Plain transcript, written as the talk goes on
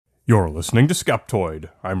You're listening to Skeptoid.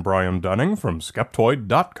 I'm Brian Dunning from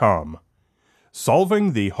Skeptoid.com.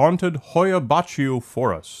 Solving the haunted Hoia-Baciu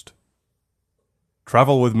Forest.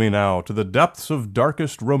 Travel with me now to the depths of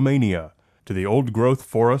darkest Romania, to the old-growth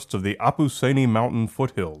forests of the Apuseni Mountain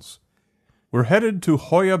foothills. We're headed to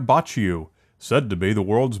Hoia-Baciu, said to be the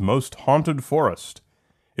world's most haunted forest.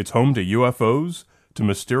 It's home to UFOs, to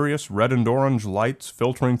mysterious red and orange lights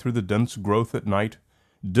filtering through the dense growth at night,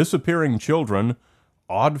 disappearing children,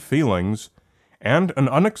 odd feelings, and an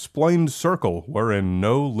unexplained circle wherein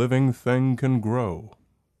no living thing can grow.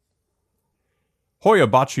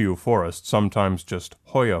 Hoia-Baciu Forest, sometimes just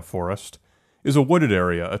Hoia Forest, is a wooded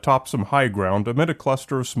area atop some high ground amid a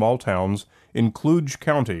cluster of small towns in Cluj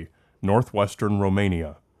County, northwestern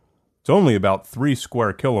Romania. It's only about 3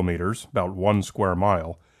 square kilometers, about 1 square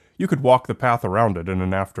mile. You could walk the path around it in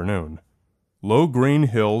an afternoon. Low green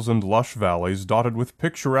hills and lush valleys dotted with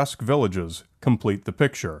picturesque villages complete the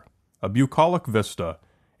picture, a bucolic vista,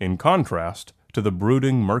 in contrast to the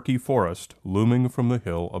brooding murky forest looming from the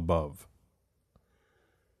hill above.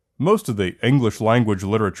 Most of the English-language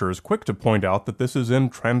literature is quick to point out that this is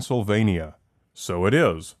in Transylvania. So it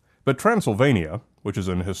is, but Transylvania, which is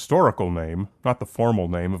an historical name, not the formal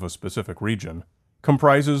name of a specific region,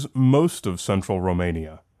 comprises most of central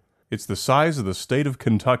Romania. It's the size of the state of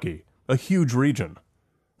Kentucky, a huge region.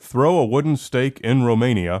 Throw a wooden stake in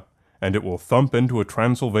Romania, and it will thump into a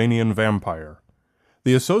Transylvanian vampire.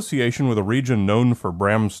 The association with a region known for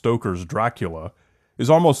Bram Stoker's Dracula is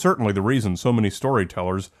almost certainly the reason so many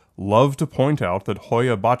storytellers love to point out that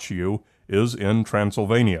Hoia-Baciu is in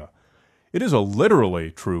Transylvania. It is a literally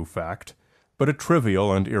true fact, but a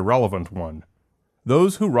trivial and irrelevant one.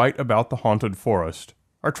 Those who write about the haunted forest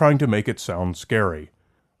are trying to make it sound scary.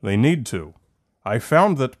 They need to. I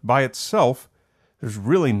found that, by itself, there's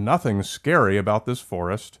really nothing scary about this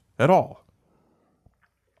forest at all.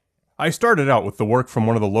 I started out with the work from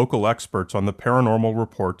one of the local experts on the paranormal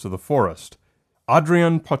reports of the forest,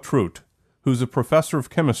 Adrian Patrut, who's a professor of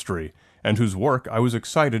chemistry and whose work I was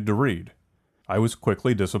excited to read. I was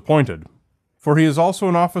quickly disappointed, for he is also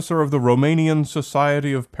an officer of the Romanian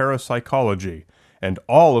Society of Parapsychology, and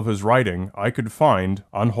all of his writing I could find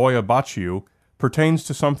on Hoia-Baciu pertains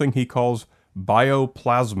to something he calls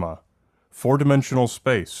bioplasma, four-dimensional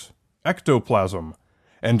space, ectoplasm,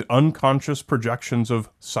 and unconscious projections of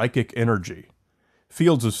psychic energy,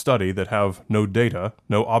 fields of study that have no data,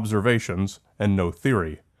 no observations, and no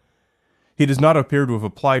theory. He does not appear to have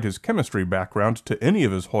applied his chemistry background to any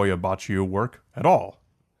of his Hoia-Baciu work at all.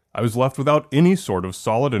 I was left without any sort of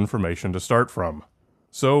solid information to start from.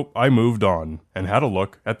 So I moved on and had a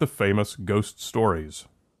look at the famous ghost stories.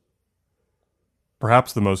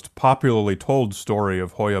 Perhaps the most popularly told story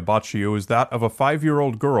of Hoia-Baciu is that of a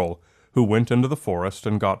 5-year-old girl who went into the forest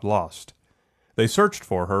and got lost. They searched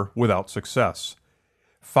for her without success.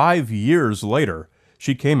 5 years later,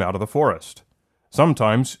 she came out of the forest.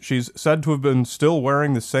 Sometimes she's said to have been still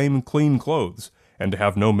wearing the same clean clothes and to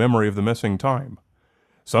have no memory of the missing time.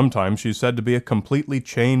 Sometimes she's said to be a completely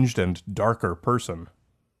changed and darker person.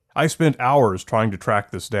 I spent hours trying to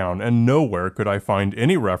track this down, and nowhere could I find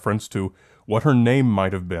any reference to what her name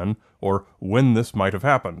might have been, or when this might have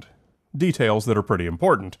happened. Details that are pretty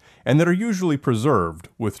important, and that are usually preserved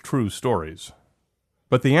with true stories.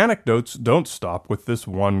 But the anecdotes don't stop with this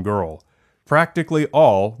one girl. Practically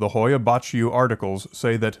all the Hoia-Baciu articles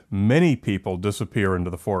say that many people disappear into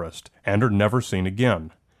the forest, and are never seen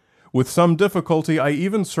again. With some difficulty, I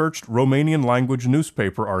even searched Romanian-language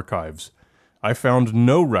newspaper archives. I found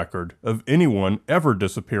no record of anyone ever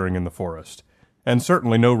disappearing in the forest, and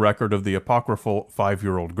certainly no record of the apocryphal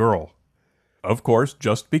 5-year-old girl. Of course,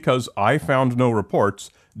 just because I found no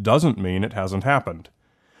reports doesn't mean it hasn't happened.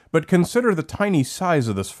 But consider the tiny size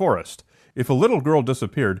of this forest. If a little girl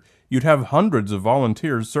disappeared, you'd have hundreds of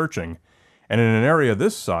volunteers searching, and in an area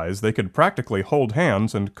this size they could practically hold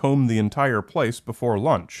hands and comb the entire place before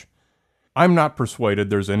lunch. I'm not persuaded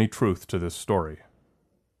there's any truth to this story.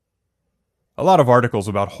 A lot of articles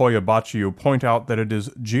about Hoia-Baciu point out that it is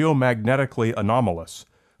geomagnetically anomalous,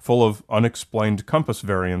 full of unexplained compass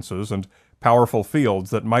variances and powerful fields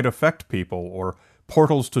that might affect people, or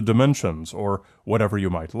portals to dimensions, or whatever you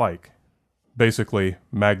might like. Basically,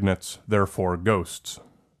 magnets, therefore ghosts.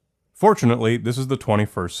 Fortunately, this is the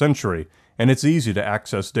 21st century, and it's easy to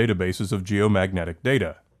access databases of geomagnetic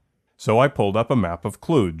data. So I pulled up a map of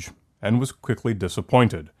Cluj, and was quickly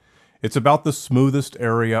disappointed. It's about the smoothest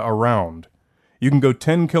area around. You can go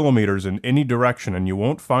 10 kilometers in any direction and you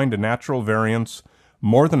won't find a natural variance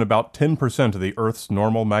more than about 10% of the Earth's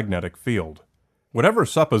normal magnetic field. Whatever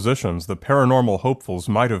suppositions the paranormal hopefuls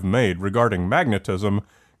might have made regarding magnetism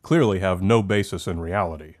clearly have no basis in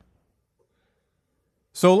reality.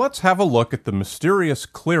 So let's have a look at the mysterious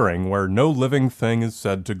clearing where no living thing is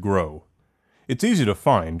said to grow. It's easy to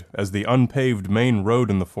find, as the unpaved main road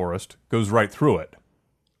in the forest goes right through it.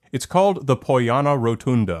 It's called the Hoia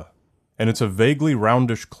Rotunda, and it's a vaguely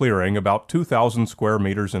roundish clearing about 2,000 square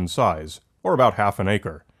meters in size, or about half an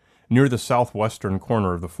acre, near the southwestern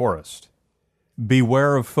corner of the forest.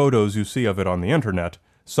 Beware of photos you see of it on the internet.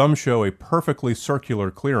 Some show a perfectly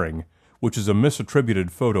circular clearing, which is a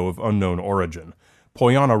misattributed photo of unknown origin.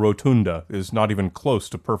 Hoia Rotunda is not even close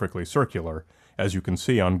to perfectly circular, as you can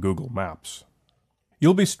see on Google Maps.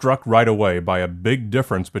 You'll be struck right away by a big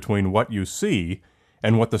difference between what you see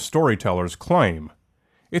and what the storytellers claim.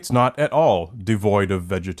 It's not at all devoid of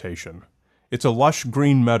vegetation. It's a lush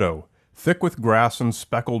green meadow, thick with grass and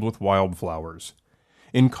speckled with wildflowers.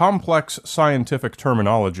 In complex scientific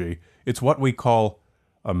terminology, it's what we call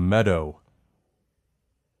a meadow.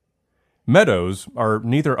 Meadows are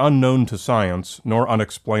neither unknown to science nor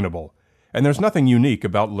unexplainable, and there's nothing unique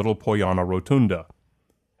about little Hoia Rotunda.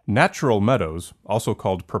 Natural meadows, also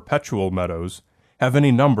called perpetual meadows, have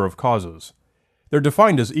any number of causes. They're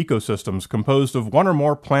defined as ecosystems composed of one or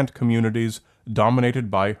more plant communities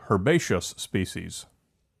dominated by herbaceous species.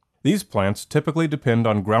 These plants typically depend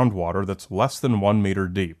on groundwater that's less than 1 meter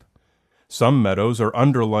deep. Some meadows are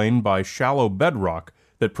underlain by shallow bedrock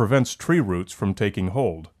that prevents tree roots from taking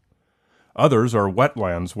hold. Others are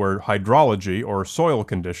wetlands where hydrology or soil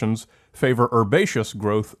conditions favor herbaceous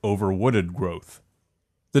growth over wooded growth.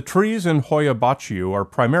 The trees in Hoia-Baciu are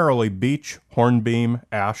primarily beech, hornbeam,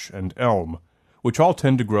 ash, and elm, which all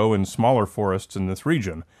tend to grow in smaller forests in this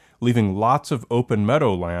region, leaving lots of open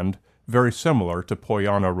meadowland very similar to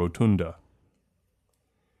Hoia Rotunda.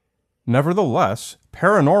 Nevertheless,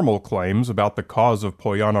 paranormal claims about the cause of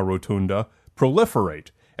Hoia Rotunda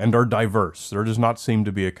proliferate and are diverse. There does not seem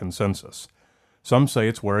to be a consensus. Some say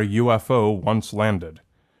it's where a UFO once landed,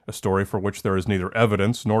 a story for which there is neither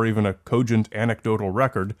evidence nor even a cogent anecdotal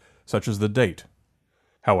record, such as the date.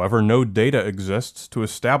 However, no data exists to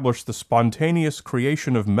establish the spontaneous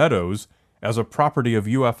creation of meadows as a property of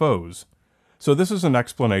UFOs, so this is an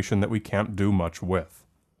explanation that we can't do much with.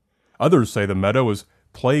 Others say the meadow is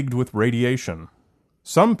plagued with radiation.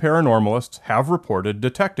 Some paranormalists have reported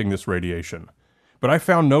detecting this radiation, but I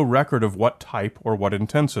found no record of what type or what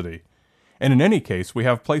intensity. And in any case, we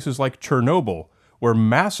have places like Chernobyl, where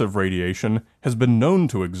massive radiation has been known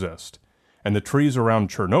to exist, and the trees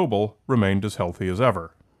around Chernobyl remained as healthy as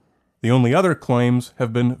ever. The only other claims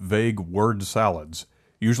have been vague word salads,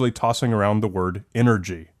 usually tossing around the word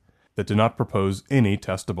energy, that do not propose any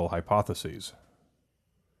testable hypotheses.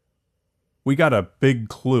 We got a big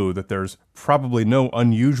clue that there's probably no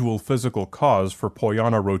unusual physical cause for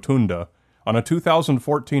Hoia Rotunda on a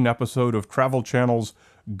 2014 episode of Travel Channel's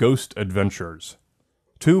Ghost Adventures.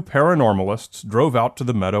 Two paranormalists drove out to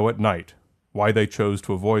the meadow at night. Why they chose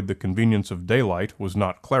to avoid the convenience of daylight was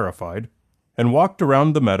not clarified, and walked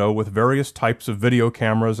around the meadow with various types of video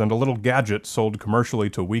cameras and a little gadget sold commercially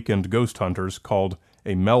to weekend ghost hunters called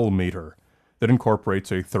a Mel meter that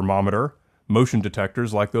incorporates a thermometer, motion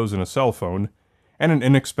detectors like those in a cell phone, and an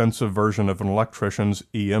inexpensive version of an electrician's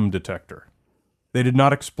EM detector. They did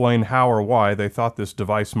not explain how or why they thought this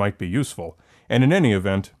device might be useful, and in any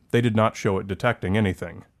event, they did not show it detecting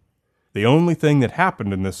anything. The only thing that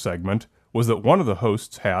happened in this segment was that one of the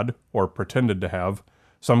hosts had, or pretended to have,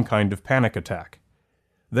 some kind of panic attack.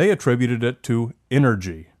 They attributed it to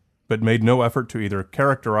energy, but made no effort to either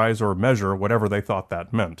characterize or measure whatever they thought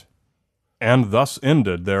that meant. And thus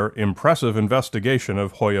ended their impressive investigation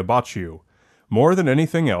of Hoia-Baciu. More than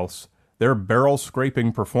anything else, their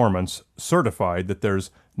barrel-scraping performance certified that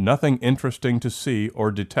there's nothing interesting to see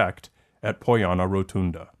or detect at Hoia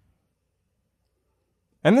Rotunda.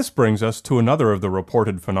 And this brings us to another of the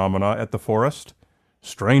reported phenomena at the forest: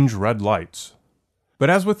 strange red lights.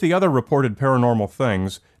 But as with the other reported paranormal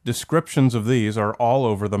things, descriptions of these are all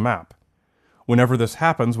over the map. Whenever this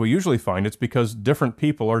happens, we usually find it's because different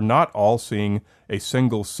people are not all seeing a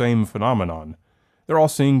single same phenomenon. They're all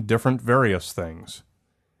seeing different various things.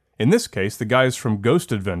 In this case, the guys from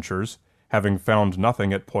Ghost Adventures, having found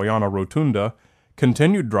nothing at Hoia Rotunda,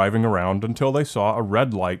 continued driving around until they saw a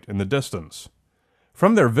red light in the distance.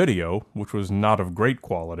 From their video, which was not of great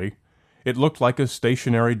quality, it looked like a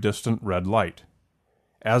stationary distant red light.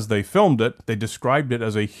 As they filmed it, they described it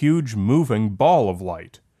as a huge moving ball of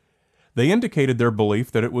light. They indicated their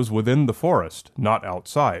belief that it was within the forest, not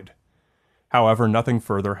outside. However, nothing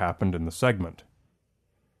further happened in the segment.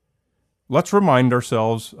 Let's remind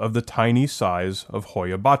ourselves of the tiny size of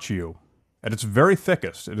Hoia-Baciu. At its very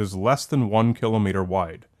thickest, it is less than 1 kilometer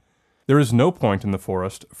wide. There is no point in the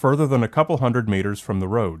forest further than a couple hundred meters from the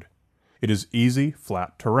road. It is easy,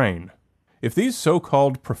 flat terrain. If these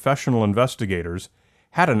so-called professional investigators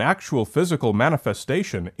had an actual physical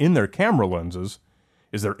manifestation in their camera lenses,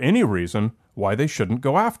 is there any reason why they shouldn't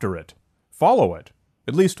go after it, follow it,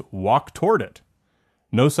 at least walk toward it?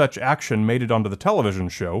 No such action made it onto the television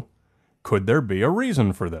show. Could there be a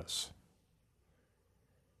reason for this?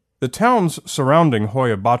 The towns surrounding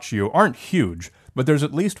Hoia-Baciu aren't huge, but there's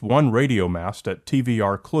at least one radio mast at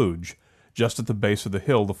TVR Cluj, just at the base of the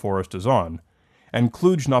hill the forest is on, and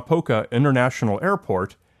Cluj International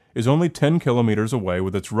Airport is only 10 kilometers away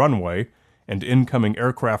with its runway and incoming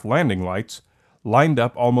aircraft landing lights lined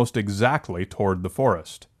up almost exactly toward the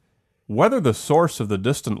forest. Whether the source of the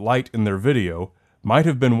distant light in their video might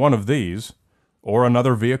have been one of these, or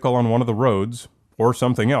another vehicle on one of the roads, or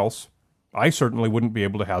something else, I certainly wouldn't be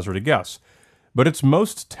able to hazard a guess, but it's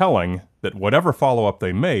most telling that whatever follow-up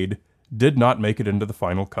they made did not make it into the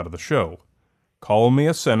final cut of the show. Call me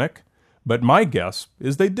a cynic, but my guess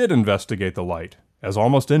is they did investigate the light, as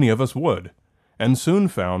almost any of us would, and soon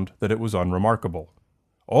found that it was unremarkable.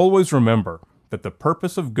 Always remember that the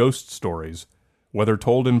purpose of ghost stories, whether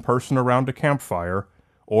told in person around a campfire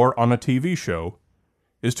or on a TV show,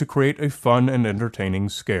 is to create a fun and entertaining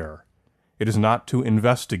scare. It is not to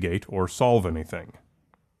investigate or solve anything.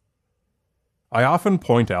 I often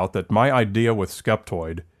point out that my idea with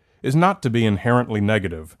Skeptoid is not to be inherently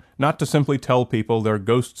negative, not to simply tell people their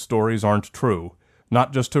ghost stories aren't true,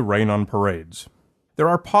 not just to rain on parades. There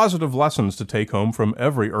are positive lessons to take home from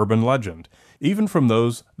every urban legend, even from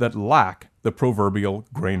those that lack the proverbial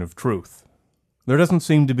grain of truth. There doesn't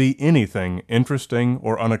seem to be anything interesting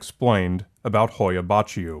or unexplained about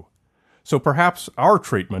Hoia-Baciu, so perhaps our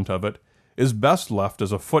treatment of it is best left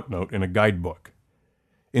as a footnote in a guidebook.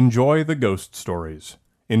 Enjoy the ghost stories,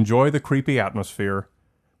 enjoy the creepy atmosphere,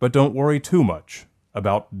 but don't worry too much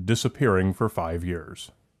about disappearing for 5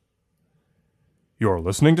 years. You're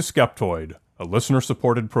listening to Skeptoid, a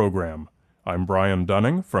listener-supported program. I'm Brian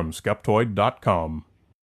Dunning from Skeptoid.com.